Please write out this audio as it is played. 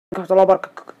ورحمة الله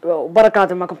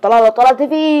وبركاته. معكم طلال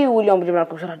تي، واليوم بجيب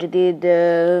لكم شرح جديد،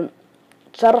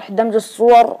 شرح دمج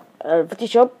الصور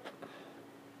فوتوشوب.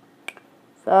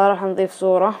 فراح نضيف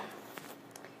صورة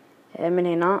من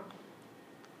هنا،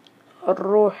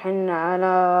 نروح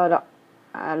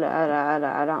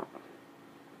على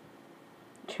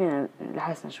ايش فينا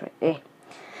لحسنا شوي،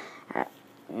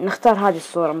 نختار هذه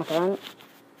الصورة مثلا.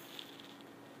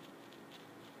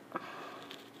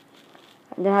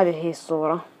 عندنا هذه هي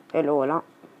الصورة الأولى،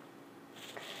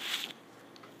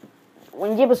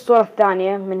 ونجيب الصورة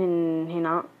الثانية من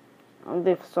هنا،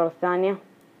 نضيف الصورة الثانية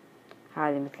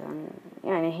هذه مثلا،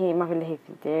 يعني هي ما في اللي هي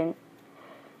ثنتين،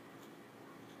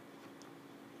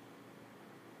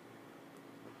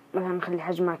 مثلا نخلي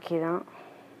حجمها كذا.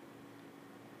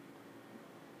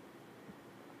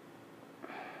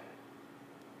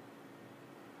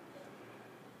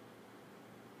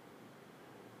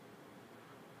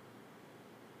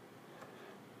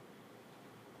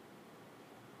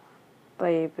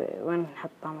 طيب وين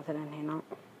نحطها؟ مثلا هنا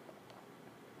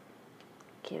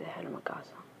كذا، حلو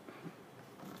مقاسها.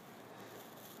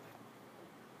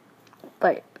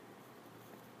 طيب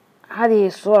هذه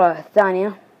الصورة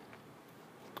الثانية،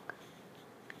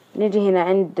 نجي هنا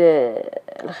عند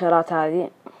الخيارات هذه،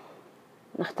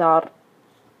 نختار،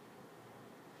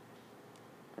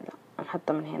 لا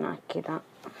نحطها من هنا كذا،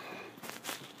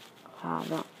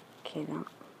 هذا كذا،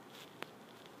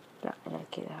 لا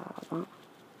كذا،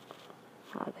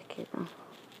 هذا كذا.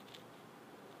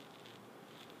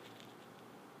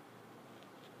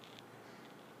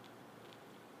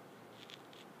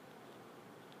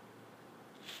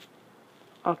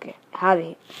 اوكي،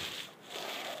 هذه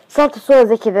صارت الصورة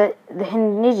زي كذا.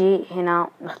 دحين نجي هنا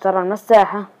نختار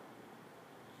المساحة،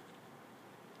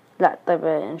 لا طيب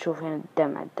نشوف هنا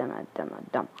الدمعة. الدمعة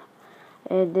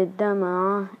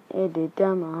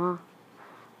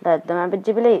لا، الدمعة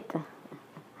بتجيب العيد،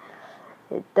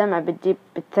 الدمعة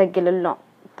بتثقل اللون.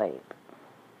 طيب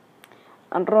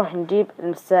نروح نجيب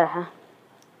المساحة،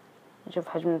 نشوف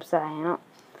حجم المساحة هنا،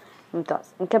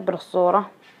 ممتاز. نكبر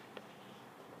الصورة،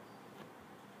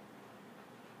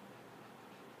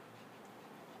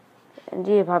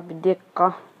 نجيبها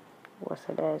بدقة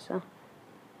وسلاسة.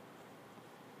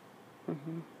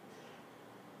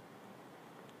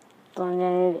 طبعا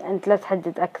يعني انت لا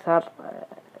تحدد اكثر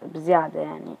بزيادة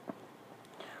يعني،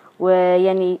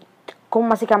 ويعني كن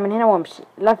ماسكها من هنا وامشي،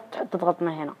 لا تضغط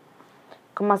من هنا،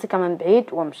 كن ماسكها من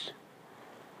بعيد وامشي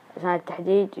عشان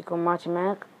التحديد يكون ماشي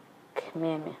معك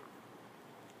 100.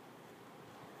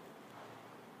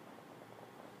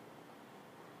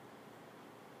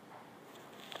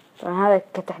 طبعا هذا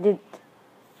كتحديد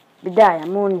بداية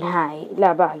مو نهائي،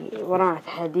 لا باقي ورانا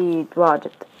تحديد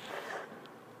واجد.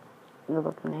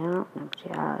 نضغط من هنا،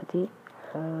 نمشي عادي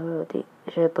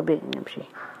شيء طبيعي، نمشي.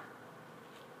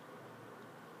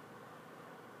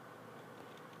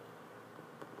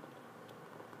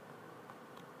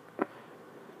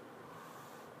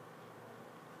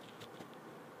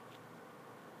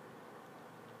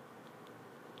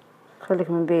 خليك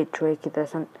من بعيد شوي كذا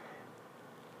عشان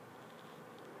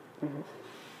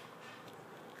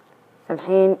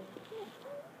الحين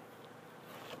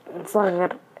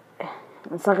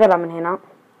نصغرها من هنا،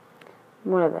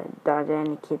 مو لهذه الدرجة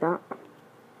يعني كذا.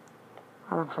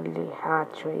 هذا نخليه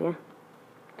حاد شوية،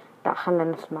 لا خلنا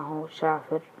نفس ما هو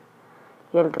شافر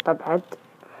يلقط أبعد.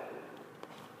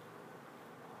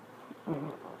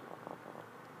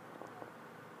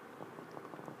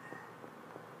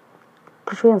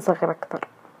 كل شوية نصغر أكثر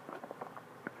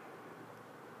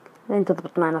لين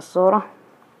تضبط معنا الصورة.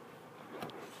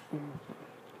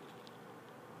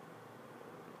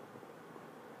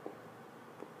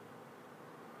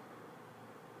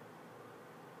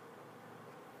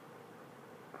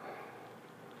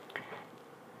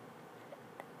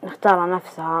 نختار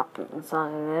نفسها،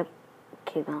 نصغر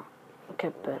كذا،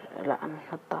 نكبر، لا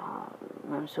نحطها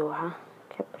ممسوحة،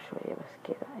 كبر شوية بس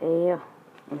كذا، ايوه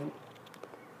من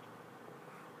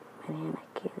هنا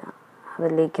كذا. هذا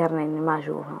اللي يقهرني اني ما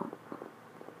اشوفها.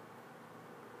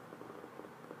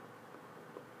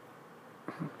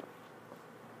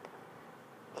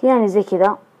 يعني زي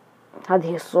كذا،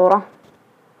 هذه الصورة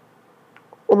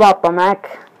وضابطة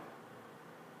معك.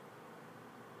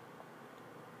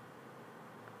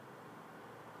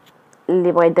 اللي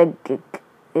يبغى يدقق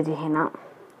يجي هنا،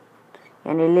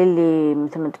 يعني اللي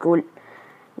مثل ما تقول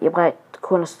يبغى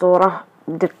تكون الصورة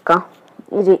بدقة،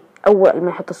 يجي أول ما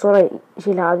يحط الصورة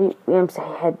يشيل هذه ويمسح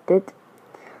يحدد.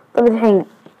 طيب الحين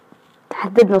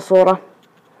حددنا صورة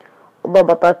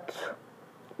وضبطت،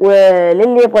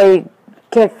 وللي يبغى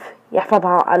كيف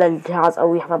يحفظها على الجهاز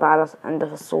أو يحفظها عنده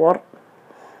في الصور،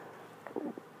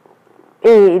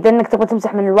 إيه إذا إنك تبغى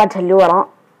تمسح من الواجهة اللي ورا،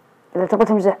 إذا تبغى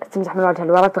تمسح من الواجهة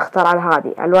اللي ورا تختار على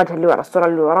هذه، على الواجهة اللي ورا، الصورة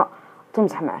اللي ورا،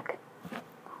 وتمسح معك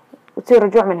وتصير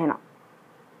رجوع من هنا.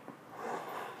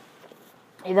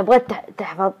 إذا بغيت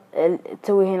تحفظ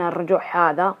تسوي هنا الرجوع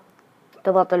هذا،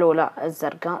 تضغط الأولى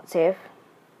الزرقاء سيف،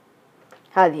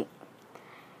 هذه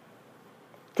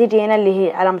تيجي هنا اللي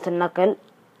هي علامة النقل،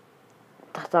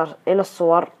 تختار إلى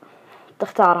الصور،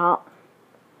 تختارها،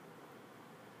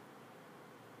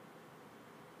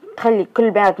 تخلي كل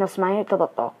البيانات نفس ما هي،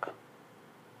 تضغط اوك.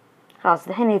 خلاص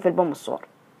الحين هي في البوم الصور.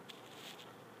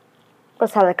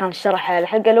 بس هذا كان الشرح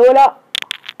الحلقة الأولى.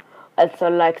 لا تنسوا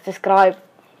لايك سسكرايب،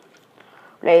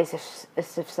 ولا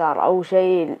استفسار أو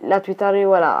شيء لا تويتري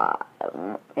ولا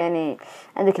يعني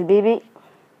عندك البيبي،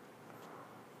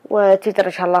 وتويتر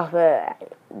إن شاء الله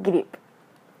قريب.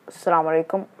 السلام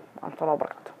عليكم ورحمة الله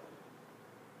وبركاته.